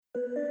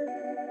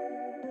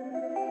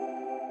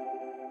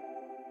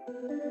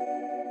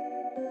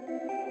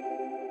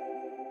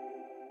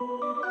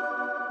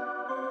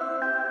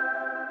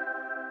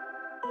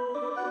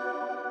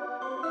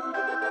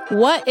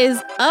What is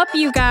up,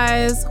 you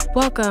guys?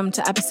 Welcome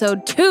to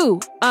episode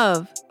 2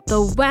 of the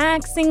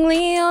Waxing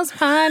Leos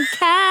podcast.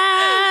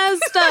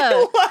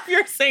 I love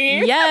your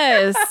singing.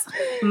 Yes.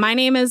 My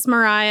name is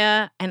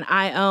Mariah, and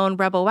I own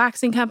Rebel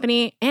Waxing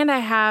Company, and I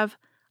have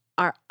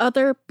our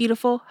other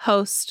beautiful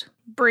host,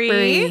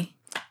 Bree,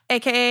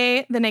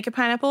 a.k.a. The Naked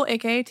Pineapple,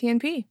 a.k.a.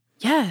 TNP.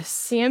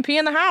 Yes. TNP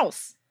in the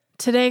house.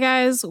 Today,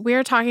 guys, we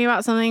are talking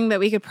about something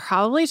that we could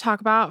probably talk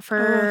about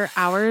for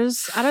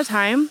hours at a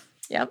time.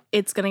 Yep.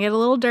 It's going to get a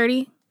little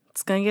dirty.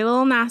 It's going to get a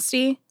little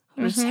nasty.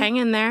 Just hang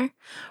in there.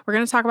 We're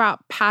going to talk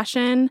about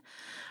passion,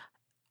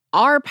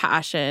 our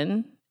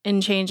passion in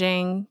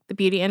changing the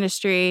beauty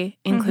industry,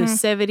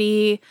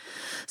 inclusivity,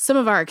 some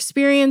of our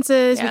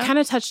experiences. Yeah. We kind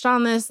of touched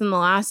on this in the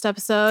last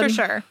episode. For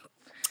sure.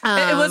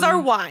 It was our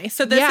why.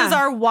 So this is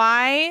our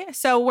why.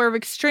 So we're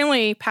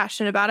extremely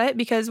passionate about it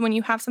because when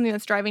you have something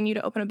that's driving you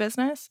to open a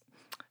business,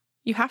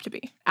 you have to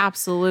be.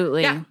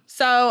 Absolutely. Yeah.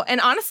 So, and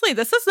honestly,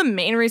 this is the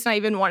main reason I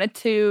even wanted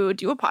to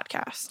do a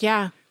podcast.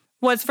 Yeah.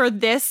 Was for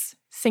this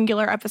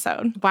singular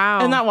episode.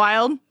 Wow. Isn't that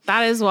wild?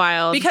 That is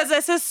wild. Because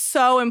this is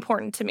so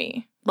important to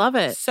me. Love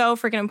it. So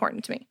freaking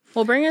important to me.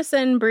 Well, bring us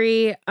in,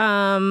 Bree.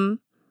 I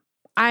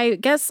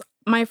guess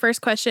my first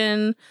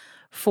question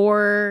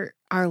for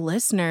our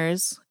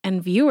listeners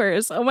and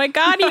viewers, oh my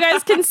God, you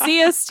guys can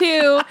see us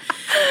too,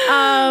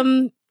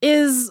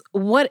 is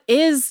what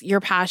is your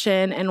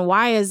passion and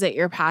why is it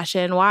your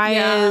passion? Why?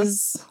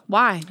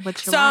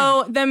 What's your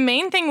why? The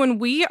main thing when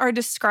we are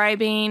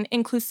describing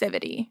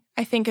inclusivity,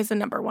 I think is the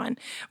number one.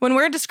 When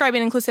we're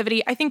describing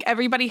inclusivity, I think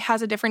everybody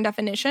has a different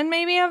definition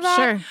maybe of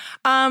that.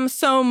 Sure.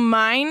 So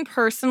mine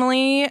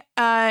personally,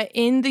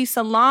 in the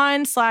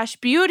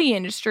salon/beauty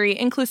industry,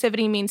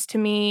 inclusivity means to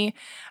me,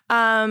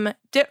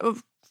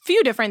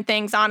 few different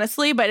things,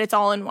 honestly, but it's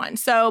all in one.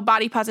 So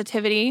body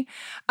positivity.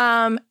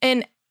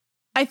 And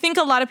I think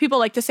a lot of people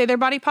like to say they're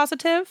body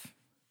positive.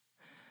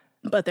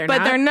 But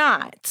they're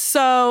not.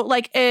 So,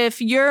 like,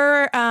 if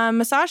your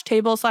massage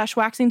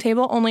table/waxing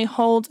table only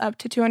holds up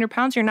to 200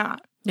 pounds, you're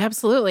not.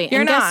 Absolutely.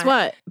 You're and not. Guess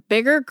what?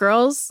 Bigger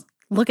girls,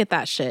 look at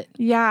that shit.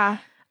 Yeah.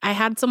 I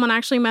had someone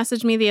actually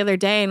message me the other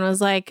day and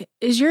was like,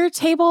 is your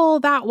table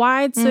that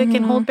wide so it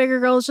can hold bigger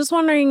girls? Just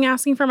wondering,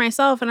 asking for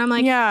myself. And I'm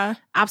like, yeah,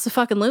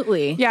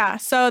 abso-fucking-lutely. Yeah.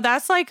 So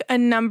that's like a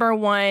number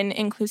one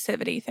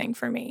inclusivity thing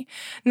for me.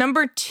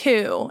 Number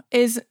two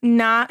is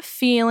not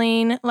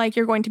feeling like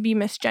you're going to be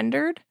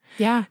misgendered.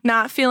 Yeah.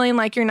 Not feeling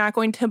like you're not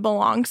going to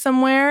belong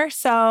somewhere.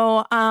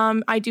 So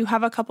I do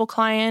have a couple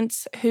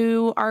clients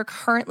who are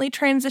currently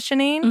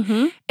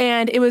transitioning,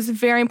 and it was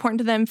very important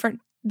to them for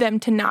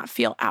them to not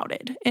feel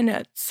outed in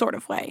a sort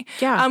of way.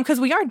 Yeah. Because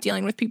we are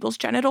dealing with people's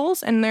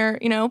genitals and their,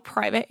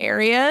 private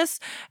areas,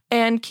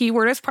 and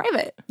keyword is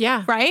private.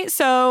 Yeah. Right?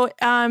 So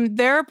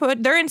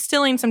they're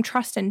instilling some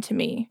trust into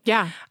me.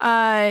 Yeah.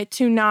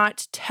 To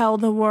not tell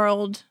the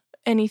world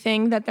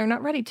anything that they're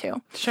not ready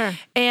to. Sure.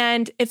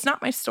 And it's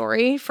not my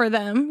story for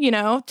them,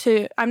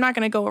 I'm not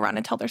going to go around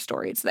and tell their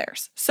story. It's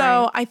theirs.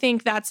 So Right. I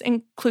think that's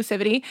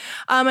inclusivity.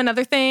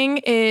 Another thing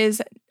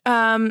is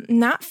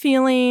not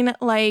feeling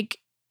like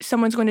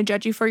someone's going to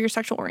judge you for your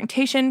sexual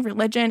orientation,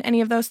 religion,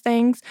 any of those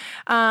things.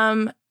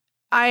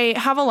 I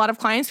have a lot of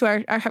clients who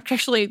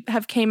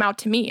have came out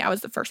to me. I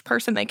was the first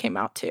person they came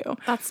out to.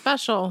 That's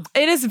special.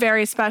 It is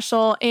very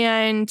special.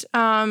 And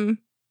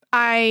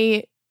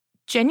I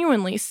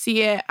genuinely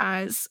see it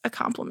as a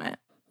compliment.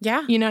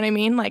 Yeah. You know what I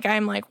mean? Like,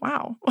 I'm like,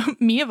 wow,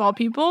 me of all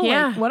people.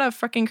 Yeah. Like, what a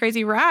freaking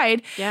crazy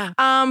ride. Yeah.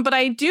 But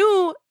I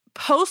do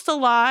post a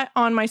lot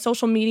on my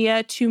social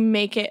media to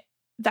make it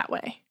that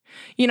way.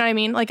 You know what I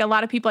mean? Like, a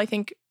lot of people, I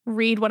think,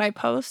 read what I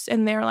post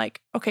and they're like,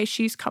 okay,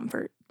 she's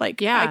comfort.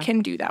 Like, yeah. I can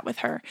do that with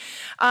her.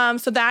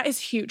 So that is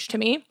huge to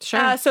me.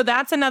 Sure. So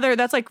that's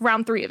like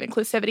round 3 of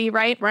inclusivity,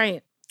 right?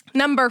 Right.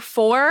 Number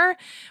 4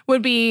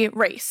 would be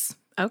race.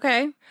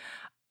 Okay.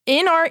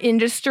 In our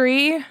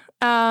industry,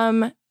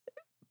 honestly,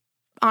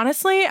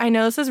 I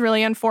know this is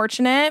really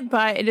unfortunate,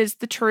 but it is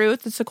the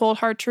truth. It's the cold,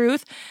 hard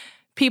truth.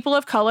 People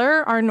of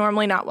color are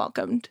normally not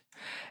welcomed.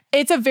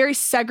 It's a very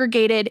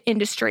segregated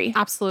industry.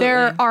 Absolutely.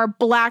 There are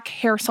black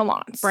hair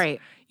salons. Right.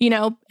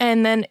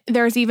 And then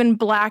there's even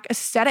black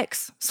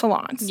aesthetics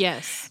salons.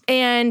 Yes.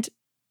 And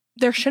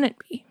there shouldn't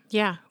be.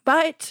 Yeah.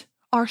 But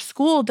our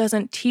school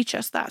doesn't teach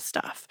us that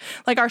stuff.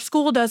 Like, our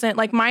school doesn't,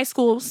 like my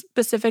school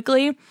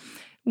specifically,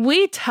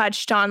 we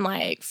touched on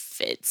like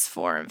fits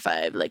 4 and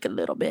 5, like a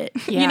little bit,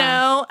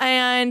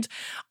 and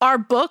our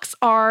books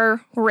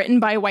are written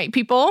by white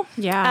people.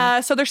 Yeah.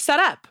 So they're set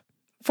up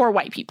for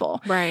white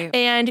people. Right.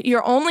 And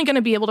you're only going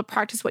to be able to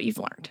practice what you've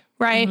learned.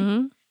 Right.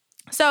 Mm-hmm.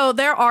 So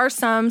there are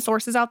some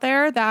sources out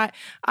there that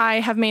I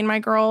have made my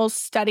girls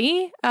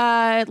study,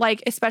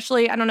 like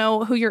especially, I don't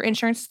know who your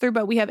insurance is through,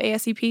 but we have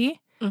ASCP.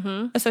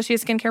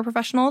 Associate Skincare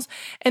Professionals,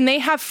 and they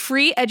have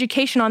free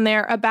education on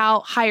there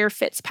about higher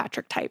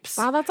Fitzpatrick types.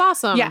 Wow, that's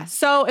awesome. Yeah.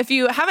 So if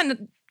you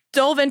haven't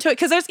dove into it,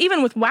 because there's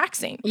even with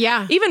waxing.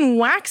 Yeah. Even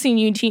waxing,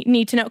 you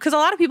need to know, because a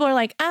lot of people are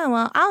like, oh,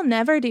 well, I'll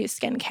never do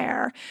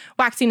skincare.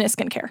 Waxing is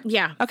skincare.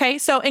 Yeah. Okay.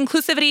 So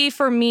inclusivity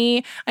for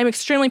me, I'm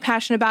extremely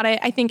passionate about it.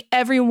 I think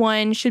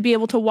everyone should be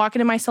able to walk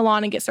into my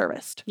salon and get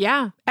serviced.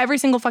 Yeah. Every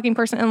single fucking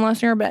person,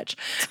 unless you're a bitch.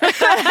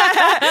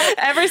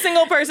 Every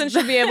single person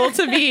should be able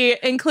to be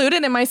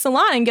included in my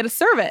salon and get a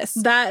service.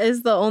 That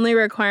is the only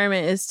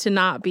requirement, is to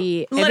not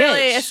be a Literally,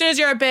 bitch. as soon as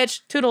you're a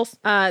bitch, toodles.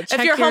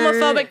 If you're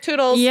homophobic,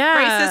 toodles.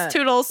 Yeah. Racist,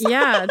 toodles.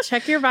 Yeah.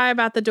 Check your vibe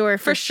at the door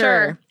for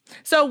sure.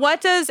 So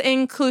what does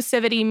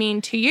inclusivity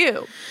mean to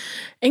you?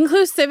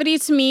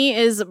 Inclusivity to me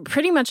is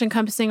pretty much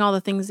encompassing all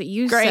the things that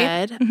you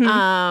said.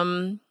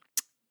 Mm-hmm.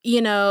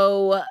 You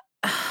know,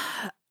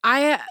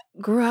 I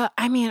grew up,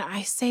 I mean,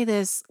 I say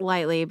this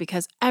lightly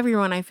because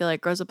everyone I feel like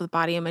grows up with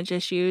body image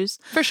issues.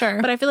 For sure.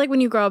 But I feel like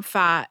when you grow up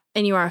fat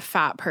and you are a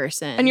fat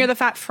person. And you're the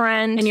fat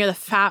friend. And you're the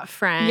fat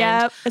friend.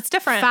 Yep. It's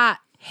different. Fat,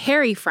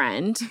 hairy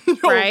friend,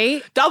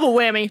 right? Double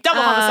whammy.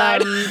 Double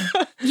homicide.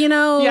 You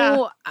know,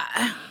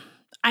 Yeah.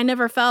 I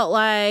never felt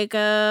like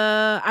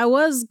I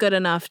was good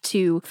enough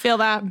to feel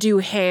that, do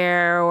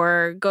hair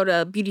or go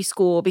to beauty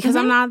school, because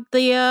I'm not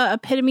the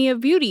epitome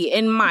of beauty,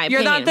 in my opinion.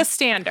 You're not the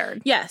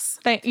standard. Yes.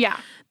 Yeah.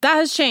 That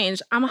has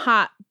changed. I'm a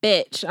hot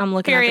bitch. I'm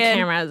looking Period. at the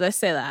camera as I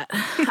say that.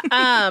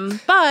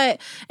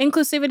 But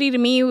inclusivity to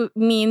me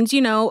means,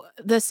 you know,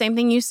 the same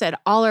thing you said.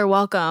 All are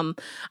welcome.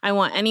 I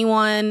want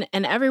anyone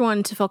and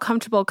everyone to feel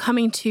comfortable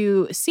coming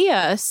to see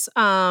us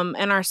in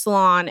our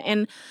salon.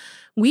 And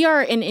we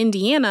are in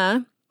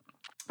Indiana.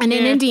 And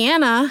in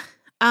Indiana,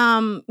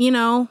 you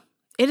know,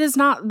 it is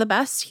not the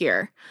best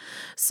here.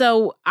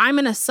 So I'm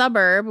in a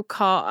suburb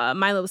called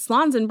My Little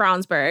Salon's in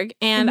Brownsburg.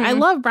 And I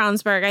love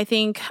Brownsburg. I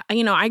think,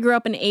 you know, I grew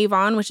up in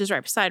Avon, which is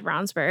right beside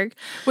Brownsburg.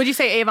 Would you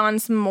say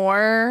Avon's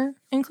more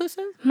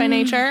inclusive by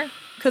nature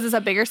because it's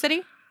a bigger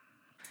city?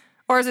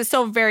 Or is it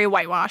still very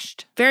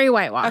whitewashed? Very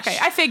whitewashed. Okay,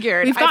 I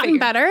figured. We've gotten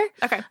better.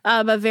 Okay.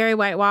 But very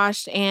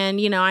whitewashed.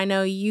 And, you know, I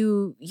know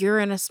you're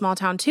in a small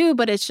town too,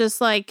 but it's just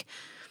like,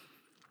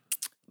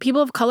 people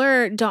of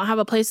color don't have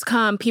a place to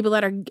come. People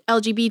that are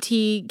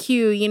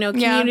LGBTQ, you know,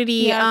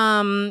 community,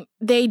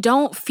 they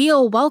don't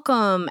feel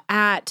welcome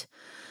at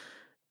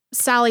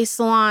Sally's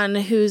salon,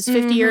 who's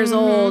 50 years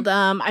old.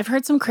 I've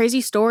heard some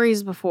crazy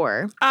stories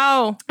before.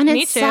 Oh, and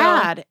me it's too.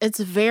 sad. It's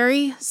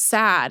very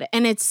sad.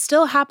 And it's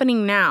still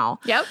happening now.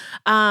 Yep.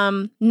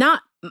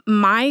 Not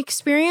my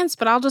experience,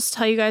 but I'll just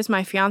tell you guys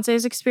my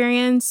fiance's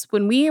experience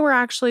when we were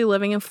actually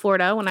living in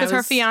Florida. When I was,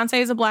 because her fiance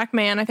is a black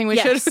man. I think we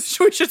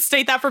should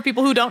state that for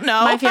people who don't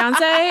know. My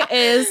fiance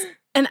is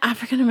an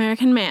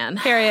African-American man.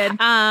 Period.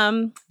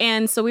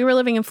 And so we were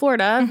living in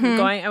Florida.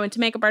 I went to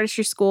makeup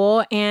artistry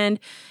school, and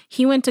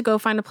he went to go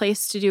find a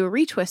place to do a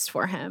retwist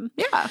for him.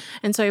 Yeah.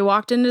 And so he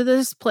walked into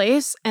this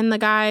place, and the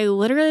guy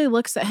literally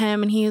looks at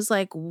him, and he's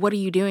like, "What are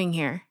you doing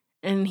here?"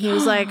 And he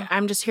was like,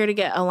 "I'm just here to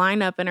get a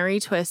lineup and a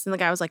retwist." And the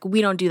guy was like,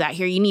 "We don't do that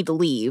here. You need to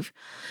leave."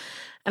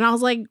 And I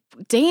was like,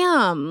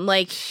 damn.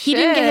 Like, he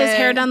didn't get his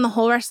hair done the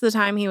whole rest of the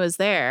time he was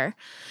there.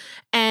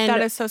 And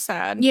that is so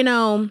sad. You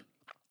know,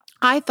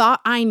 I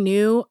thought I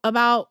knew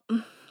about,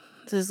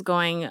 this is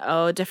going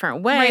a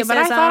different way, racism. But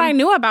I thought I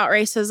knew about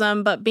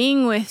racism. But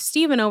being with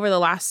Steven over the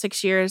last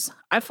 6 years,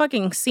 I've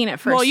fucking seen it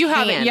firsthand. Well, you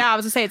haven't. Yeah, I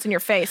was going to say it's in your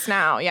face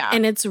now. Yeah.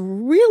 And it's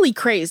really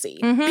crazy.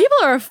 People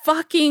are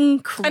fucking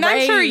crazy. And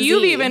I'm sure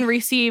you've even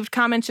received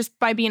comments just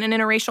by being an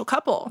interracial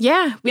couple.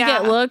 Yeah, we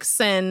get looks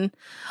and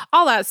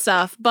all that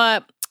stuff.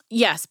 But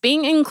yes,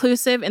 being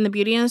inclusive in the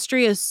beauty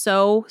industry is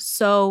so,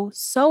 so,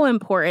 so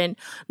important,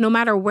 no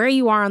matter where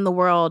you are in the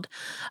world.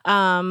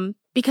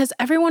 Because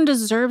everyone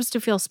deserves to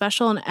feel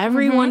special, and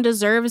everyone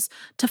deserves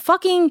to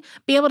fucking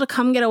be able to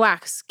come get a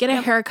wax, get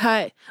a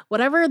haircut,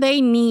 whatever they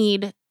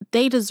need.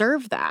 They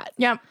deserve that.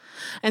 Yep.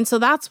 And so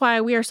that's why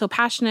we are so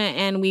passionate,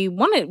 and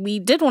we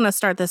did want to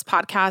start this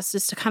podcast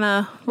just to kind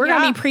of, we're going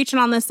to be preaching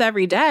on this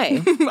every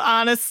day.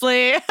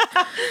 Honestly.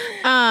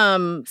 So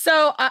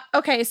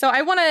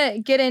I want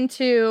to get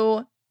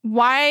into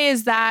why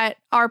is that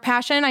our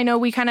passion? I know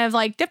we kind of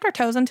like dipped our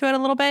toes into it a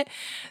little bit.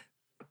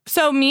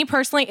 So me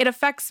personally, it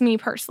affects me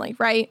personally,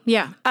 right?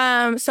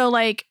 Yeah. So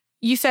like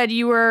you said,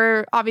 you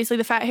were obviously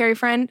the fat, hairy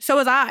friend. So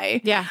was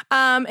I. Yeah.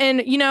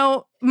 And you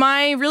know,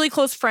 my really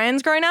close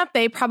friends growing up,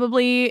 they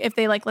probably, if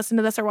they like listen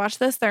to this or watch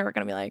this, they're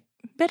going to be like,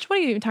 bitch, what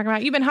are you even talking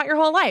about? You've been hot your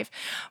whole life.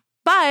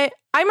 But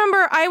I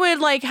remember I would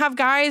like have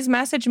guys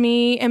message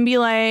me and be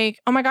like,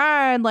 oh my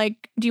God,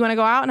 like, do you want to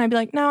go out? And I'd be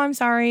like, no, I'm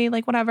sorry,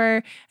 like whatever.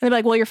 And they'd be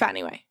like, well, you're fat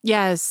anyway.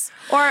 Yes.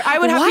 Or I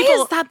would have Why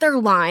people. is that their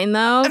line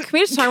though? Can we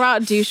just talk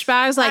about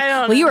douchebags? Like, I don't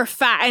well, know. you were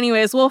fat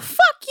anyways. Well, fuck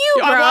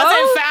you, bro. I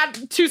wasn't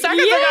fat 2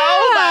 seconds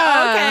ago,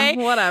 but okay.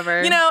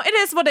 Whatever. You know, it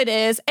is what it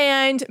is.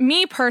 And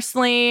me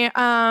personally,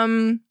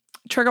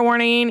 trigger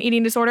warning,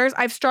 eating disorders.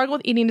 I've struggled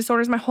with eating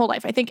disorders my whole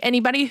life. I think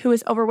anybody who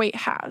is overweight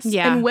has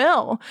and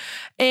will.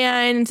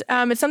 And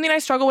it's something I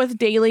struggle with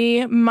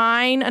daily.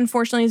 Mine,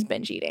 unfortunately, is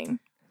binge eating.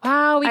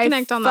 Wow, we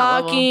connect on that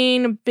level. I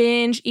fucking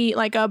binge eat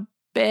like a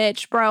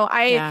bitch, bro.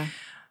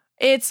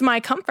 it's my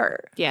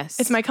comfort. Yes.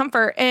 It's my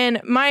comfort.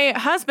 And my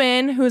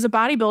husband, who is a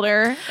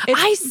bodybuilder,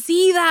 I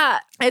see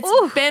that.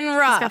 It's been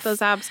rough. He's got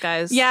those abs,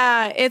 guys.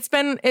 Yeah, it's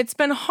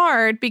been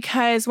hard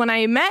because when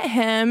I met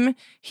him,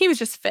 he was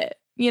just fit,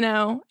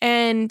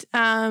 and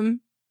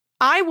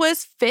I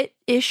was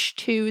fit-ish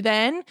too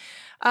then,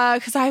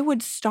 because I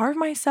would starve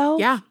myself.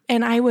 Yeah.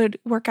 And I would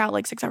work out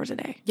like 6 hours a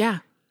day. Yeah.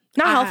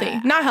 Not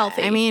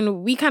healthy. I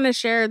mean, we kind of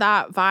share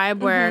that vibe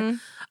where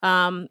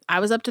I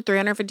was up to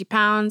 350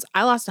 pounds.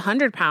 I lost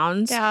 100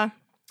 pounds. Yeah.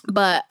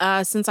 But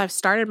since I've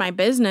started my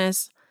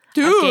business,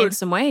 Dude, I've gained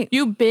some weight.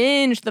 You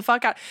binge the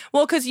fuck out.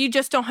 Well, because you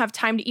just don't have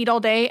time to eat all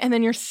day and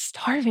then you're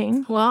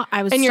starving. Well,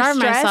 I was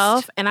starving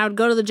myself and I would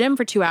go to the gym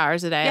for 2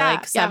 hours a day,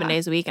 like 7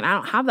 days a week. And I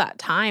don't have that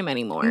time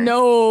anymore.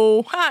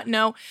 No.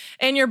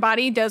 And your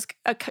body does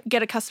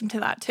get accustomed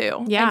to that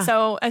too. Yeah. And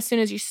so as soon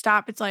as you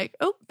stop, it's like,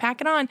 oh, pack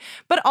it on.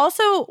 But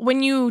also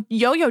when you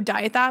yo-yo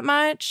diet that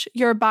much,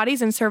 your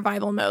body's in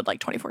survival mode like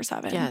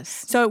 24/7.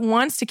 Yes. So it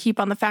wants to keep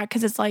on the fat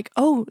because it's like,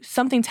 oh,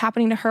 something's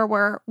happening to her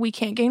where we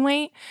can't gain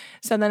weight.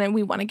 So then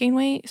we want to gain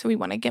weight. So we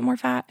want to get more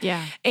fat.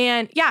 Yeah.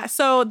 And yeah,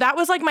 so that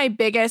was like my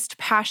biggest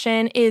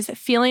passion is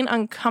feeling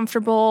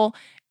uncomfortable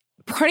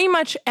pretty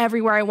much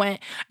everywhere I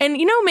went. And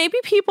maybe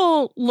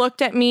people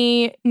looked at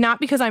me not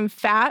because I'm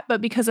fat,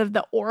 but because of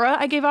the aura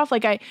I gave off.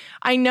 Like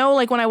I know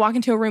like when I walk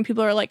into a room,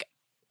 people are like,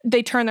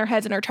 they turn their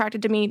heads and are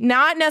attracted to me.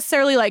 Not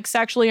necessarily like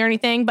sexually or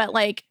anything, but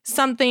like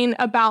something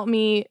about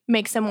me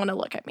makes them want to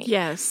look at me.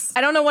 Yes.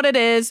 I don't know what it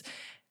is,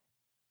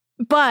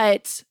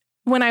 but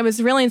when I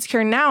was really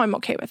insecure, now I'm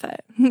okay with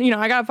it.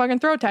 I got a fucking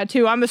throat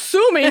tattoo. I'm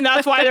assuming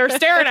that's why they're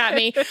staring at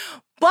me.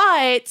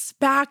 But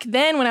back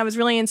then when I was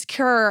really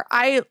insecure,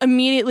 I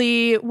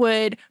immediately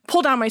would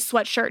pull down my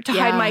sweatshirt to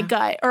hide my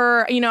gut.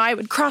 Or, I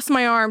would cross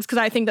my arms because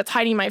I think that's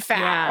hiding my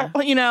fat,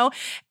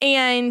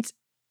 And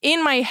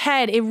in my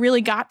head, it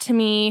really got to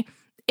me.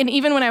 And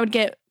even when I would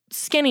get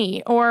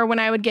skinny or when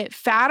I would get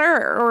fatter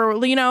or,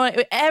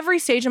 every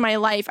stage of my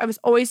life, I was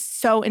always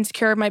so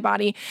insecure of my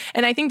body.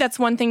 And I think that's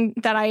one thing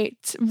that I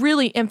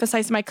really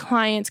emphasize to my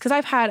clients because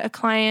I've had a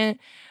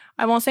client,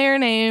 I won't say her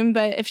name,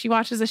 but if she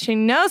watches this, she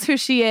knows who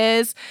she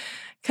is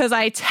because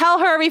I tell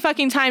her every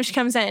fucking time she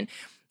comes in.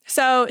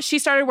 So she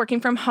started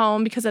working from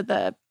home because of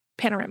the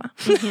panorama.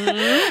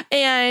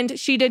 And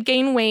she did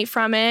gain weight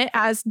from it,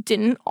 as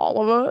didn't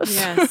all of us.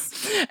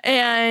 Yes.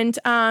 And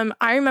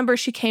I remember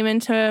she came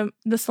into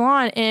the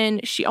salon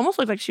and she almost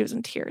looked like she was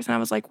in tears. And I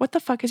was like, what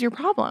the fuck is your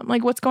problem?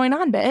 Like, what's going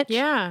on, bitch?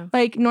 Yeah.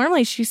 Like,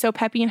 normally she's so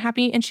peppy and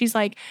happy. And she's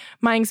like,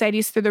 my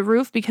anxiety's through the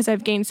roof because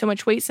I've gained so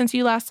much weight since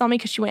you last saw me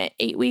because she went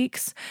 8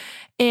 weeks.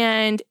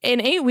 And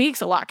in 8 weeks,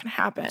 a lot can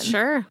happen.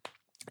 Sure.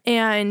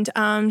 And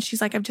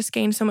she's like, I've just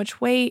gained so much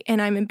weight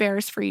and I'm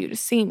embarrassed for you to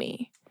see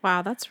me.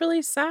 Wow, that's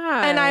really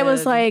sad. And I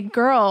was like,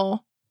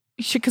 girl,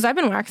 because I've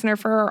been waxing her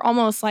for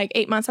almost like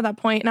 8 months at that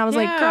point. And I was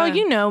like,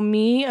 girl,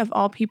 me, of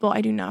all people,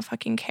 I do not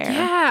fucking care.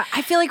 Yeah,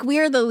 I feel like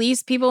we're the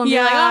least people. And be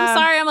like, oh, I'm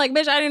sorry. I'm like,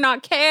 bitch, I do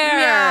not care.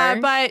 Yeah,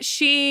 but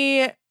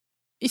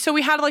so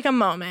we had like a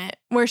moment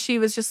where she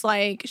was just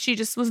like, she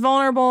just was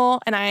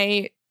vulnerable. And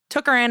I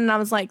took her in and I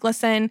was like,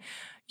 listen,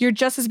 you're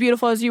just as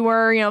beautiful as you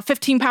were,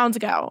 15 pounds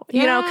ago,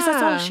 because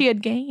that's all she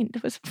had gained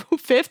was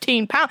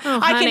 15 pounds. Oh,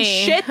 I can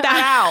shit that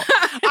out.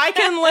 I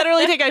can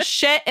literally take a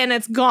shit and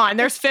it's gone.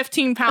 There's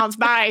 15 pounds.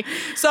 Bye.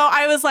 So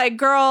I was like,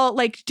 girl,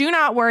 like, do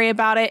not worry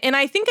about it. And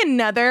I think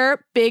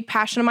another big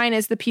passion of mine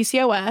is the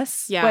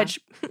PCOS, which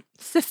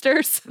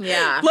sisters.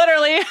 Yeah.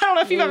 Literally. I don't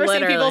know if you've ever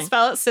seen people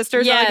spell it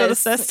sisters. Yes, I go to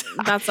sis.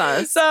 That's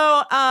us.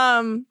 So,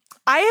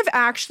 I have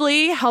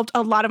actually helped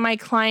a lot of my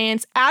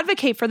clients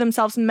advocate for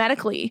themselves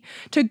medically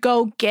to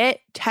go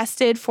get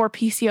tested for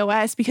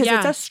PCOS because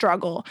it's a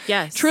struggle.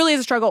 Yes. Truly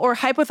is a struggle. Or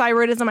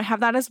hypothyroidism, I have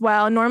that as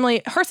well.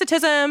 Normally,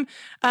 hirsutism,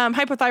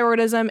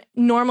 hypothyroidism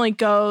normally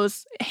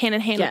goes hand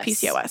in hand with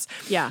PCOS.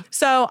 Yeah.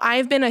 So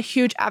I've been a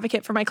huge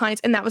advocate for my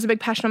clients, and that was a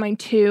big passion of mine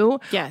too,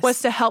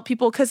 was to help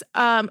people because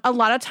a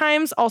lot of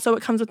times also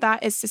what comes with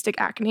that is cystic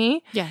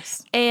acne.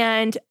 Yes.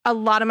 And a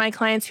lot of my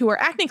clients who are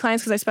acne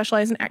clients, because I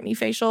specialize in acne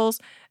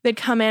facials, they'd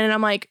come in and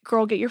I'm like,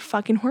 girl, get your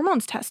fucking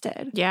hormones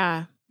tested.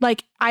 Yeah.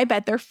 Like, I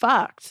bet they're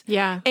fucked.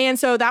 Yeah. And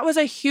so that was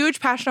a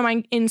huge passion of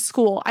mine in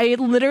school. We'd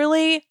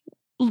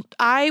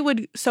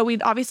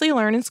obviously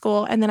learn in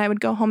school and then I would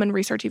go home and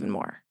research even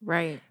more.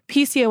 Right.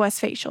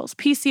 PCOS facials,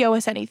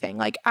 PCOS anything.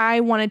 Like,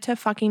 I wanted to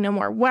fucking know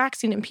more.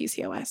 Waxing in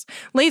PCOS,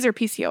 laser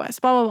PCOS,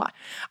 blah, blah, blah.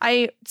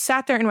 I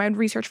sat there and I would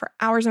research for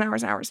hours and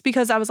hours and hours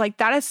because I was like,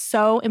 that is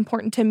so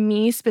important to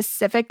me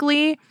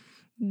specifically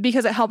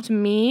because it helped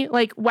me.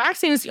 Like,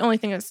 waxing is the only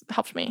thing that's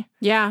helped me.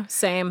 Yeah,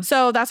 same.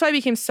 So that's why I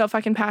became so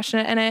fucking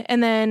passionate in it.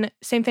 And then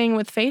same thing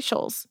with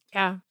facials.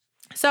 Yeah.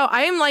 So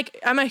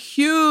I'm a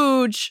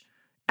huge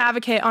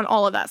advocate on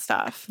all of that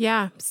stuff.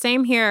 Yeah,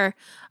 same here.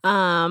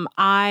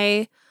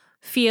 I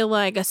feel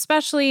like,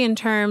 especially in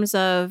terms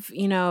of,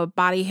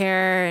 body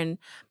hair and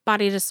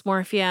body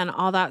dysmorphia and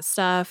all that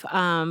stuff,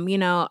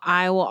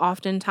 I will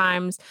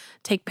oftentimes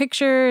take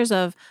pictures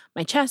of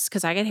my chest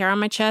because I get hair on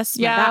my chest.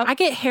 Yeah. I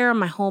get hair on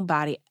my whole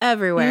body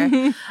everywhere.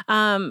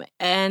 Mm-hmm.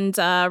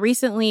 And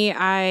recently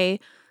I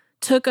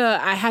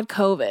I had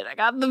COVID. I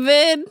got the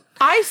vid.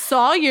 I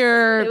saw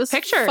your It was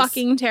pictures.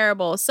 fucking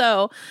terrible.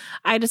 So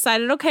I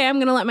decided, okay, I'm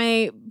going to let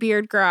my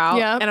beard grow out.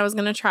 Yep. And I was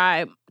going to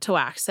try to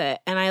wax it.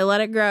 And I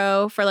let it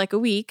grow for like a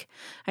week.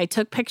 I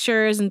took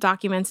pictures and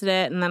documented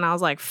it. And then I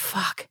was like,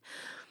 fuck.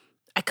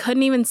 I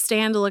couldn't even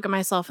stand to look at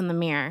myself in the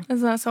mirror.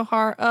 Isn't that so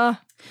hard?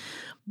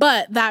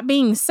 But that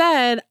being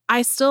said,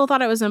 I still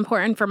thought it was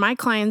important for my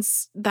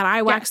clients that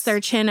I wax their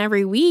chin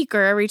every week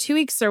or every 2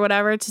 weeks or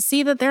whatever to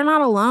see that they're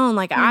not alone.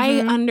 Like, I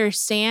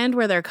understand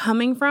where they're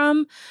coming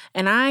from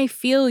and I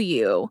feel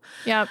you.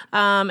 Yep.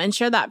 And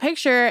share that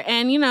picture.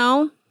 And, you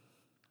know,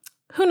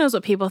 who knows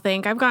what people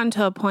think. I've gotten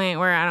to a point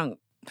where I don't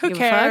Who give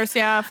cares? a fuck.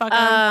 Yeah, fuck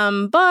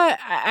 'em. But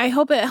I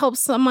hope it helps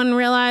someone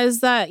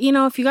realize that, you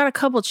know, if you got a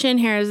couple chin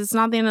hairs, it's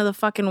not the end of the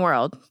fucking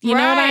world. You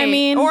know what I Right.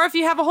 mean? Or if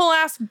you have a whole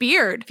ass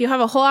beard. If you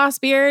have a whole ass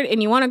beard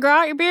and you want to grow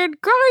out your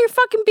beard, grow out your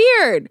fucking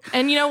beard.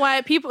 And you know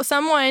what?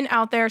 Someone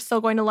out there is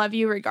still going to love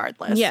you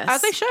regardless. Yes.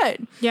 As they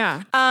should.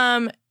 Yeah.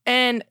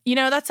 And you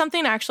know, that's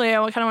something actually I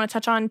kind of want to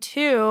touch on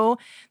too,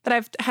 that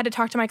I've had to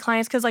talk to my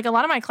clients, because like a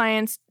lot of my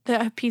clients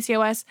that have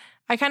PCOS,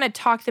 I kind of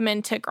talk them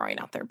into growing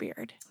out their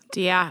beard.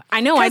 Yeah.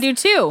 I know. I do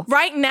too.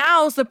 Right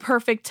now is the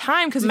perfect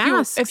time, because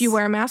if you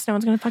wear a mask, no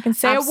one's going to fucking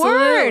say a word.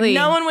 Absolutely.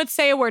 No one would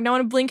say a word. No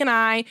one would blink an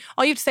eye.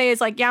 All you have to say is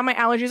like, yeah, my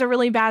allergies are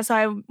really bad, so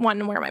I want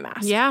to wear my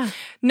mask. Yeah.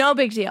 No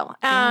big deal.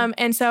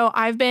 And so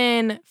I've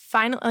been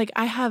finally, like,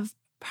 I have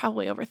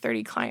probably over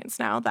 30 clients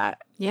now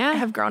that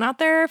have grown out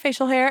their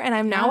facial hair, and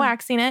I'm now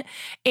waxing it.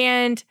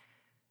 And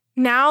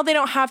now they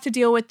don't have to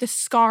deal with the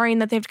scarring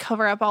that they have to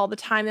cover up all the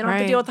time. They don't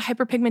have to deal with the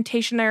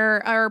hyperpigmentation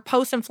or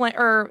post-inflammation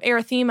or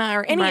erythema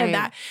or any of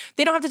that.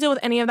 They don't have to deal with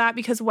any of that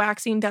because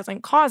waxing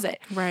doesn't cause it.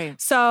 Right.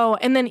 So,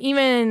 and then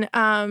even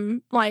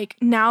like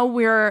now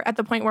we're at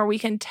the point where we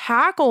can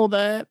tackle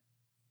the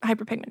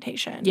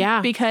hyperpigmentation. Yeah.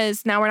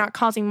 Because now we're not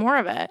causing more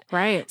of it.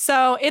 Right.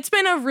 So it's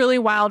been a really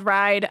wild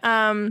ride.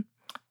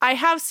 I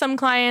have some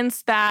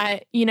clients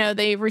that, you know,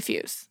 they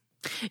refuse.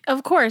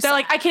 Of course. They're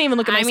like, I can't even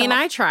look at myself. I mean,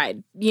 I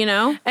tried, you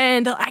know?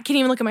 And I can't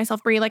even look at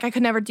myself breathe. Like, I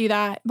could never do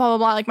that. Blah, blah,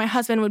 blah. Like, my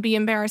husband would be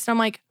embarrassed. And I'm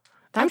like,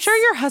 I'm sure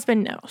your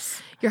husband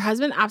knows. Your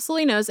husband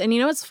absolutely knows. And you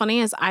know what's funny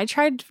is I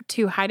tried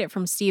to hide it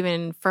from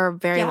Steven for a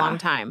very long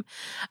time.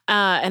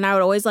 And I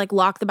would always like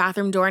lock the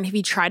bathroom door. And if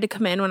he tried to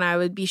come in when I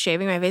would be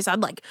shaving my face,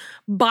 I'd like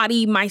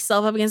body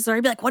myself up against the door.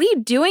 I'd be like, what are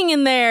you doing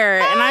in there?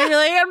 And I'd be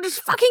like, I'm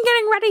just fucking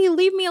getting ready.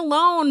 Leave me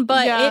alone.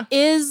 But it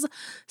is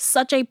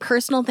such a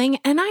personal thing.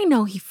 And I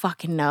know he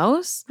fucking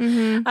knows.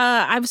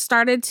 I've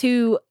started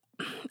to...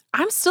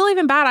 I'm still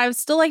even bad. I would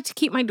still like to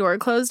keep my door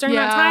closed during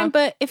that time.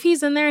 But if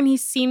he's in there and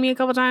he's seen me a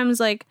couple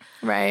times, like,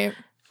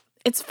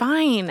 it's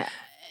fine.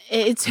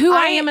 It's who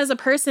I am as a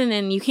person,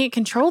 and you can't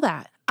control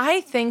that.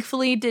 I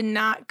thankfully did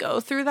not go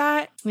through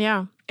that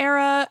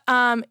era.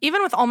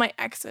 Even with all my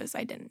exes,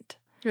 I didn't.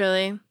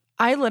 Really?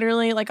 I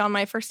literally, like on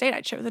my first date,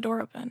 I'd shove the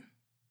door open.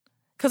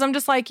 Because I'm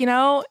just like, you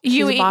know,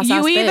 you either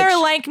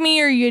bitch. like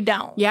me or you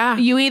don't. Yeah.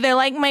 You either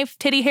like my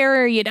titty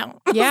hair or you don't.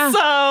 Yeah.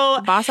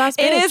 So boss ass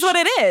bitch. It is what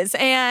it is.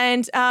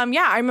 And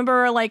I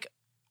remember like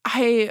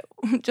I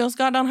just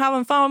got done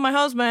having fun with my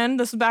husband.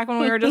 This is back when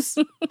we were just,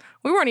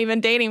 we weren't even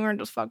dating. We were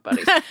just fuck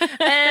buddies.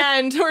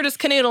 And we were just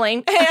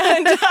canoodling.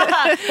 And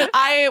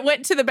I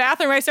went to the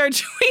bathroom. I started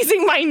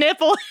tweezing my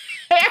nipple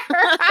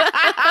hair.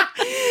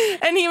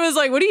 And he was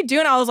like, what are you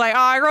doing? I was like, oh,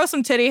 I grow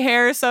some titty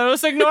hair, so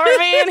just ignore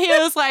me. And he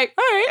was like,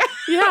 all right.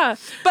 Yeah.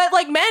 But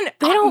like men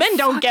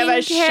don't give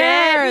a care.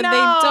 shit. No. They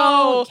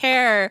don't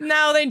care.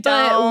 No, they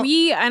But don't.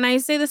 and I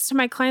say this to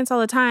my clients all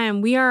the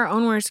time, we are our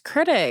own worst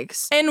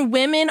critics. And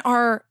women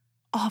are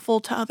awful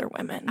to other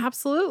women.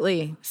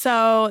 Absolutely.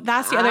 So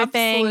that's the other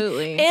thing.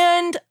 Absolutely.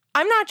 And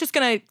I'm not just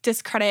going to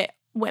discredit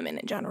women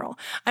in general.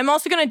 I'm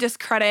also going to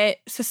discredit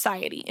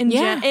society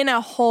in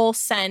a whole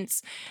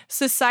sense.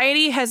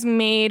 Society has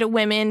made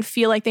women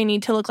feel like they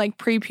need to look like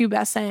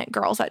prepubescent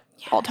girls at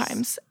all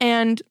times.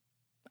 And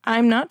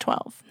I'm not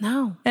 12.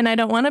 No. And I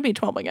don't want to be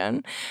 12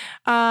 again.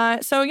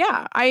 So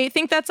yeah, I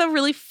think that's a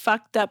really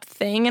fucked up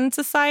thing in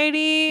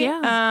society.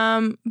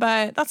 Yeah.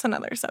 But that's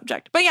another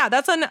subject. But yeah,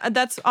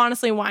 that's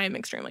honestly why I'm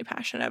extremely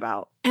passionate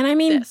about. And I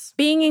mean,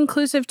 being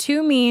inclusive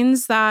too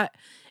means that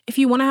if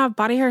you want to have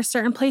body hair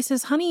certain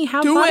places, honey,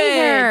 have body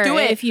hair. Do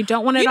it. If you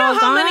don't want it you know all how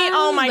gone, many?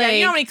 Oh my god!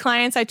 You know how many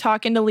clients I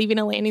talk into leaving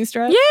a landing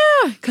strip?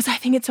 Yeah, because I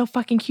think it's so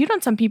fucking cute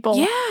on some people.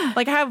 Yeah,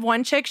 like I have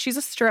one chick. She's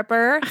a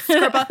stripper. She's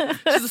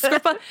a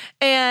stripper,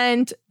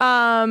 and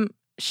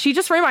she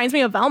just reminds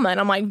me of Velma. And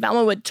I'm like,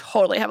 Velma would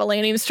totally have a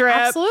landing strip.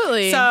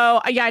 Absolutely.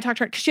 So yeah, I talked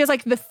to her because she has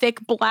like the thick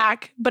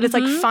black, but it's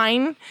like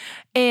fine.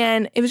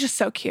 And it was just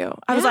so cute.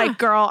 I was like,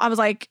 girl,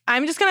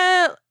 I'm just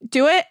gonna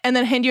do it and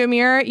then hand you a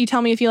mirror. You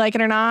tell me if you like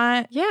it or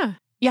not. Yeah.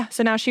 Yeah,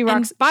 so now she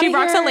rocks a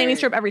landing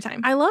strip every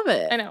time. I love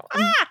it. I know.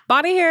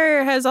 Body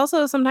hair has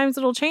also, sometimes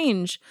it'll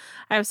change.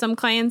 I have some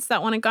clients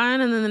that want a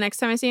gun, and then the next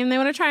time I see them, they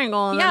want a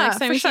triangle. And the next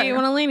time I see you,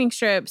 want a landing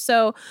strip.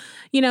 So,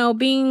 you know,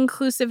 being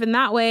inclusive in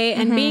that way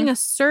and being a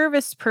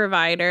service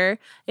provider,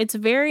 it's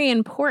very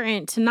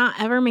important to not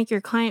ever make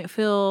your client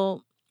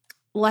feel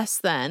less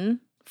than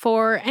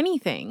for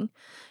anything.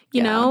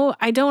 You know,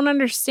 I don't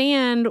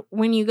understand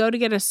when you go to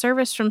get a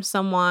service from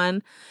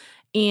someone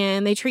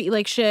and they treat you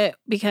like shit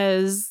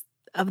because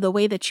of the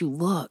way that you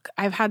look.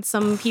 I've had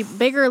some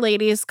bigger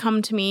ladies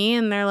come to me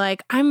and they're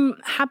like, I'm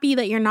happy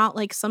that you're not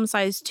like some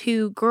size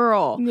 2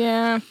 girl.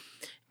 Yeah.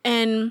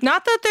 And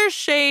not that there's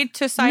shade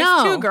to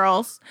size 2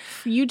 girls.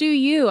 You do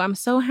you. I'm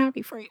so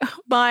happy for you.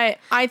 But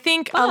I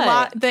think a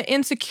lot, the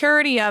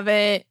insecurity of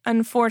it,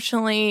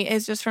 unfortunately,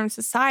 is just from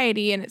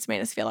society, and it's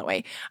made us feel that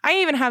way. I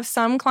even have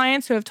some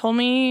clients who have told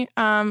me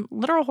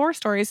literal horror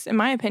stories, in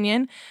my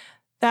opinion,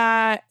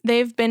 that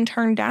they've been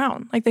turned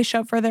down. Like they show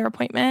up for their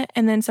appointment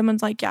and then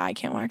someone's like, yeah, I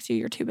can't wax you.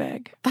 You're too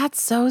big. That's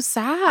so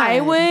sad. I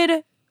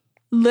would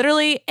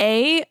literally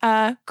A,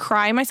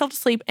 cry myself to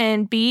sleep,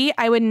 and B,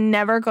 I would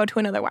never go to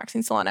another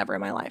waxing salon ever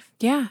in my life.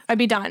 Yeah. I'd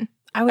be done.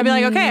 I'd be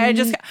like, okay,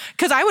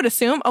 because I would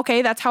assume,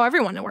 okay, that's how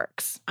everyone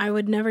works. I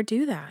would never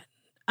do that.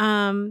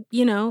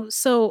 You know,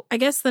 so I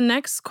guess the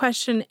next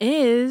question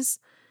is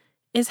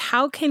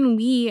how can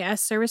we as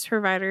service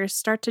providers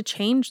start to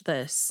change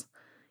this?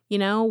 You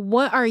know,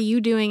 what are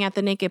you doing at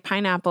the Naked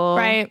Pineapple?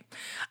 Right.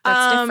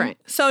 That's different.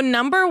 So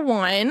number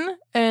 1,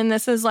 and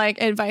this is like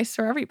advice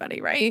for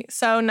everybody, right?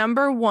 So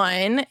number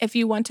 1, if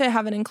you want to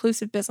have an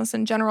inclusive business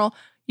in general,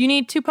 you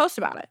need to post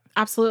about it.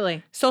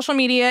 Absolutely. Social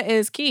media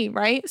is key,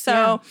 right?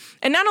 So,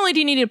 and not only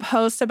do you need to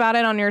post about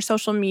it on your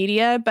social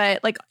media,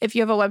 but like if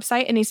you have a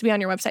website, it needs to be on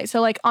your website.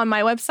 So like on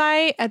my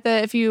website,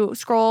 if you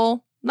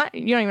scroll,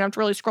 you don't even have to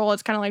really scroll.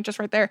 It's kind of like just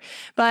right there.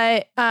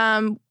 But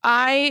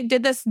I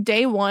did this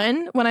day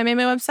 1 when I made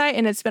my website,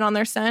 and it's been on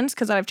there since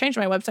because I've changed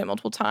my website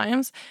multiple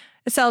times.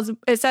 It says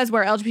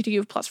we're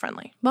LGBTQ plus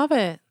friendly. Love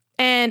it.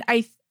 And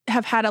I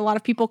have had a lot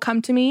of people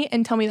come to me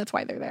and tell me that's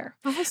why they're there.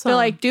 Awesome. They're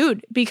like,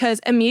 dude, because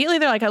immediately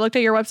they're like, I looked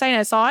at your website and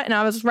I saw it and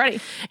I was ready.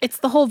 It's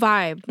the whole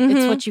vibe. Mm-hmm.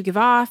 It's what you give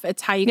off.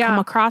 It's how you come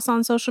across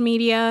on social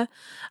media.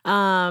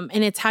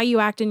 And it's how you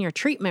act in your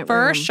treatment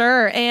room. For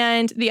sure.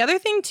 And the other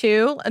thing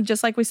too,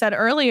 just like we said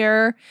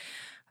earlier,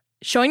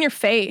 showing your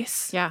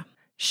face. Yeah.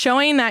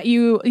 Showing that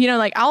you know,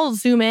 like I'll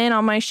zoom in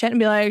on my shit and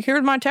be like,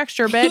 here's my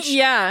texture, bitch.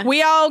 Yeah.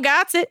 We all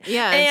got it.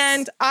 Yes.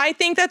 And I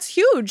think that's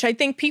huge. I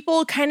think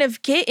people kind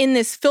of get in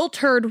this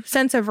filtered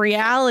sense of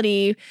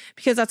reality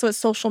because that's what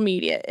social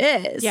media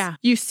is. Yeah.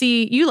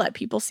 You let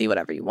people see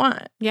whatever you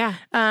want. Yeah.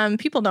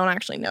 People don't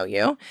actually know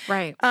you.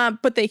 Right.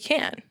 But they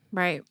can.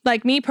 Right.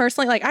 Like me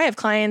personally, like I have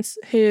clients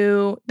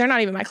who, they're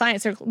not even my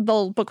clients.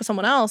 They'll book with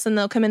someone else and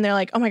they'll come in, they're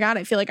like, oh my God,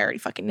 I feel like I already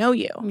fucking know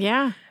you.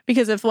 Yeah.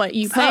 Because of what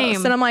you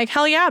post. And I'm like,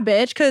 hell yeah,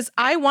 bitch. Because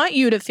I want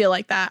you to feel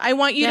like that. I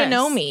want you to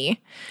know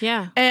me.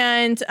 Yeah.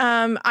 And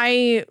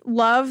I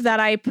love that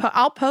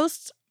I'll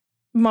post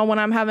when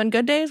I'm having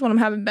good days, when I'm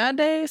having bad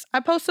days. I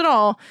post it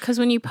all. Because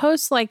when you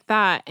post like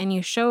that and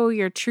you show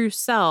your true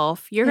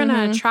self, you're going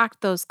to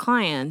attract those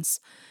clients.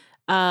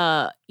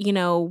 You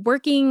know,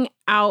 working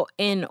out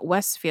in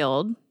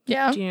Westfield.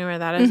 Yeah. Do you know where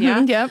that is? Yeah.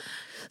 Yep.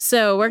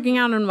 So working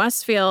out in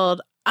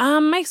Westfield,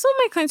 some of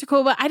my clients are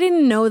cool, but I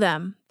didn't know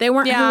them. They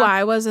weren't who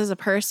I was as a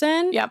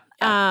person. Yep.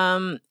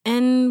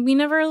 And we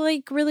never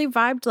like really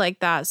vibed like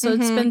that. So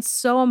it's been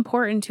so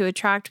important to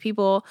attract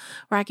people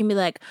where I can be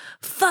like,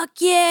 fuck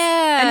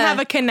yeah. And have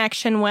a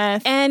connection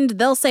with. And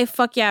they'll say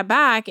fuck yeah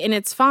back and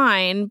it's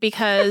fine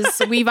because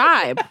we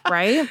vibe,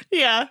 right?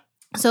 Yeah.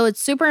 So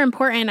it's super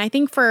important. I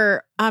think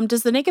for,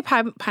 does the Naked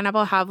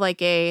Pineapple have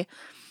like a,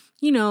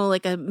 you know,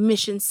 like a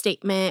mission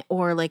statement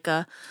or like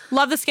a...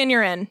 Love the skin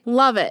you're in.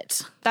 Love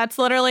it. That's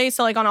literally,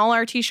 so like on all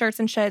our t-shirts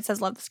and shit, it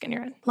says love the skin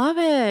you're in. Love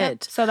it.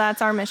 Yep. So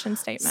that's our mission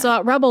statement. So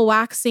at Rebel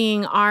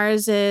Waxing,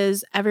 ours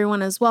is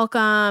everyone is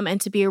welcome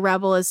and to be a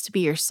rebel is to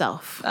be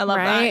yourself. I love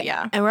that,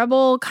 yeah. And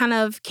Rebel kind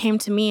of came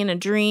to me in a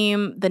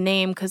dream, the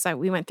name, because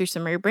we went through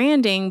some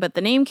rebranding, but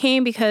the name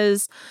came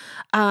because...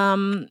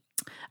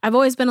 I've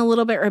always been a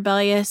little bit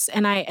rebellious,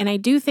 and I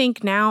do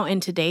think now in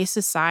today's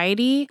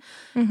society,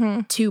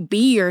 to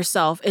be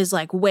yourself is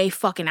like way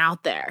fucking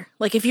out there.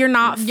 Like if you're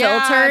not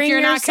filtering, if you're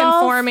yourself, not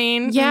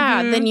conforming,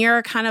 then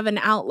you're kind of an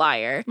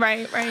outlier.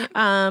 Right.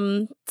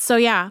 So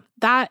yeah,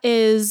 that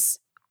is.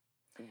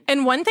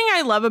 And one thing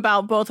I love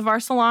about both of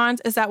our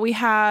salons is that we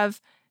have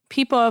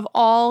people of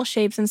all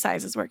shapes and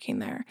sizes working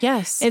there.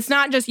 Yes, it's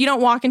not just you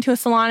don't walk into a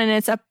salon and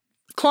it's a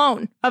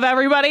clone of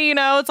everybody, you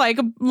know, it's like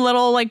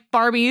little like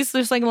Barbies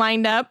just like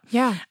lined up.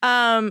 Yeah.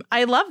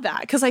 I love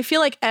that because I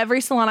feel like every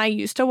salon I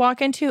used to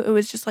walk into, it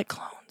was just like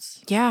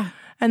clones. Yeah.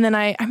 And then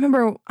I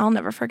remember, I'll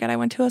never forget, I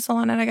went to a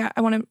salon and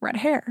I wanted red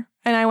hair.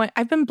 And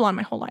I've been blonde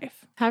my whole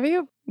life. Have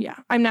you? Yeah.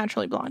 I'm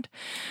naturally blonde.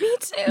 Me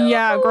too.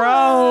 Yeah.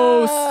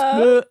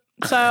 Gross.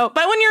 So,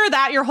 but when you're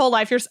that your whole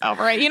life, you're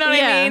over it. You know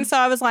what I mean? So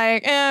I was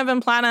like, I've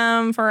been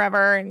platinum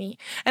forever. And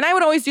I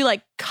would always do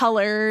like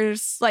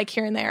colors like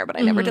here and there, but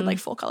I never did like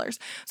full colors.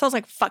 So I was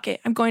like, fuck it.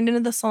 I'm going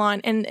into the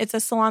salon. And it's a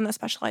salon that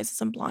specializes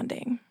in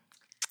blonding.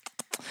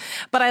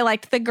 But I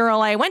liked the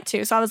girl I went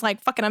to. So I was like,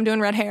 fuck it, I'm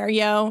doing red hair,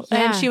 yo. Yeah.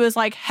 And she was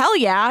like, hell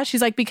yeah.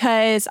 She's like,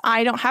 because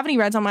I don't have any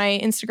reds on my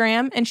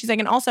Instagram. And she's like,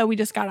 and also we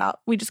just got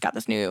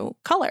this new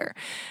color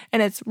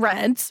and it's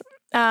reds.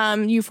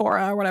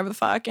 Euphoria or whatever the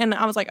fuck. And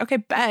I was like, okay,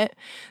 bet.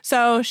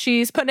 So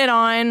she's putting it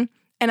on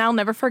and I'll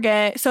never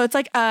forget. So it's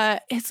like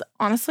it's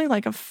honestly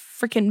like a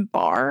freaking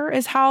bar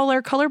is how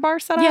their color bar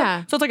set up.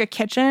 Yeah. So it's like a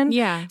kitchen.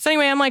 Yeah. So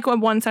anyway, I'm like on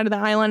one side of the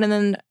island, and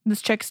then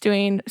this chick's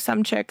doing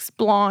some chick's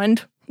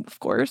blonde, of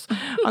course,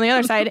 on the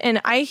other side.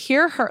 And I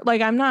hear her,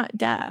 like, I'm not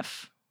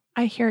deaf.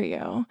 I hear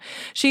you.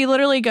 She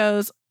literally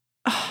goes,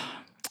 oh,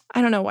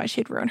 I don't know why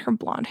she'd ruin her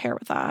blonde hair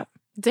with that.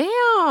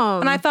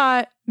 Damn. And I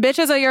thought, bitch,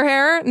 is it your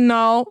hair?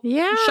 No.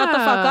 Yeah. Shut the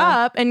fuck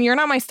up. And you're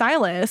not my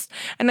stylist.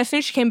 And as soon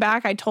as she came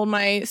back, I told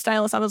my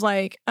stylist, I was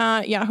like,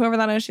 yeah, whoever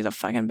that is, she's a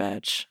fucking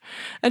bitch.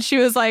 And she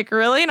was like,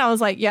 really? And I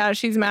was like, yeah,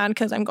 she's mad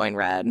because I'm going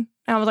red.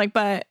 And I was like,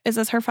 but is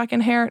this her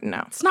fucking hair?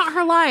 No. It's not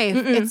her life.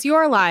 It's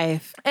your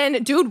life.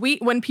 And dude,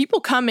 when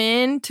people come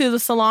in to the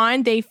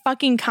salon, they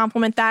fucking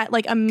compliment that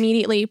like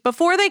immediately.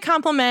 Before they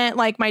compliment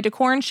like my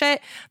decor and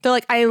shit, they're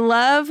like, I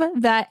love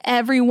that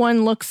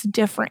everyone looks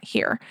different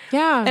here.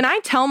 Yeah. And I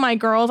tell my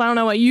girls, I don't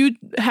know what you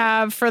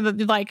have for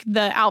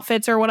the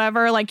outfits or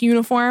whatever, like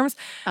uniforms.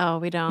 Oh,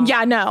 we don't.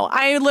 Yeah, no.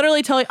 I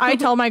literally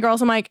tell my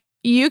girls, I'm like,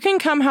 you can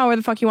come however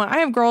the fuck you want. I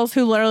have girls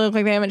who literally look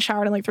like they haven't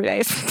showered in like 3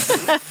 days.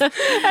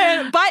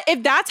 But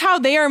if that's how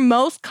they are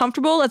most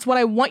comfortable, that's what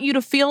I want you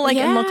to feel like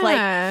and look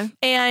like.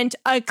 And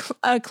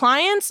a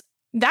client's,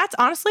 that's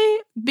honestly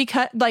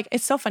because like,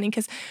 it's so funny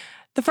because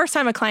the first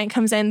time a client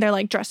comes in, they're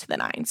like dressed to the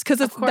nines because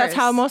that's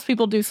how most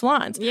people do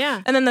salons.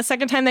 Yeah. And then the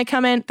second time they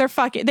come in, they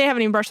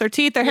haven't even brushed their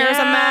teeth. Their hair is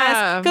a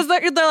mess because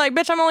they're like,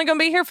 bitch, I'm only going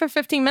to be here for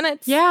 15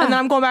 minutes. Yeah. And then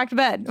I'm going back to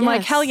bed. I'm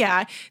like, hell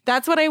yeah.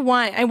 That's what I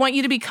want. I want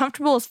you to be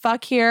comfortable as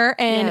fuck here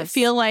and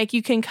feel like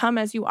you can come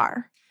as you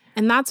are.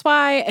 And that's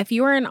why if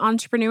you are an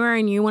entrepreneur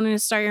and you wanted to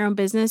start your own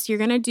business, you're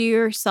going to do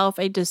yourself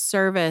a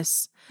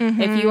disservice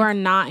if you are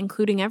not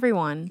including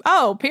everyone.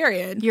 Oh,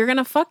 period. You're going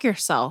to fuck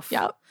yourself.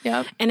 Yep.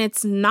 And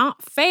it's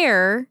not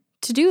fair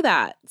to do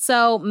that.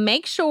 So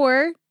make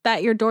sure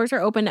that your doors are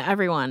open to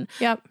everyone.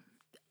 Yep.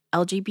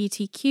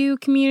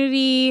 LGBTQ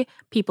community,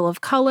 people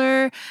of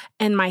color.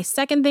 And my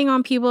second thing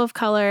on people of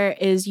color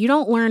is you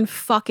don't learn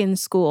fucking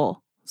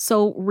school.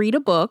 So read a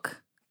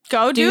book.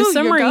 Go do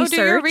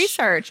your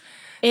research.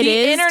 The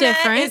internet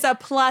different. is a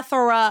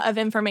plethora of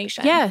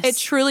information. Yes. It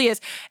truly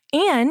is.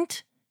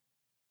 And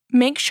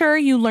make sure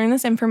you learn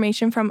this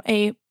information from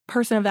a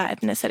person of that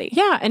ethnicity.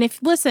 Yeah. And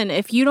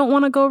if you don't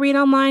want to go read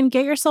online,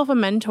 get yourself a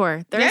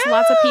mentor. There's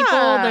lots of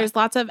people. There's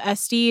lots of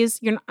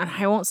SDs.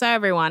 I won't say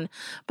everyone,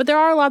 but there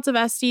are lots of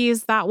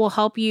SDs that will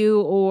help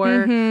you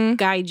or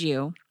guide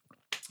you.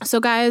 So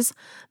guys,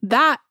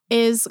 that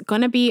is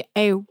going to be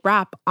a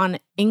wrap on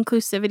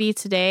inclusivity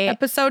today.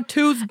 Episode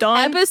 2's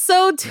done.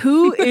 Episode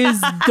 2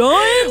 is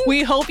done.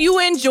 We hope you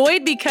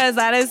enjoyed because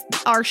that is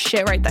our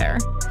shit right there.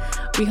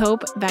 We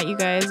hope that you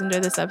guys enjoy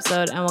this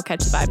episode and we'll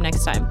catch the vibe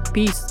next time.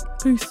 Peace.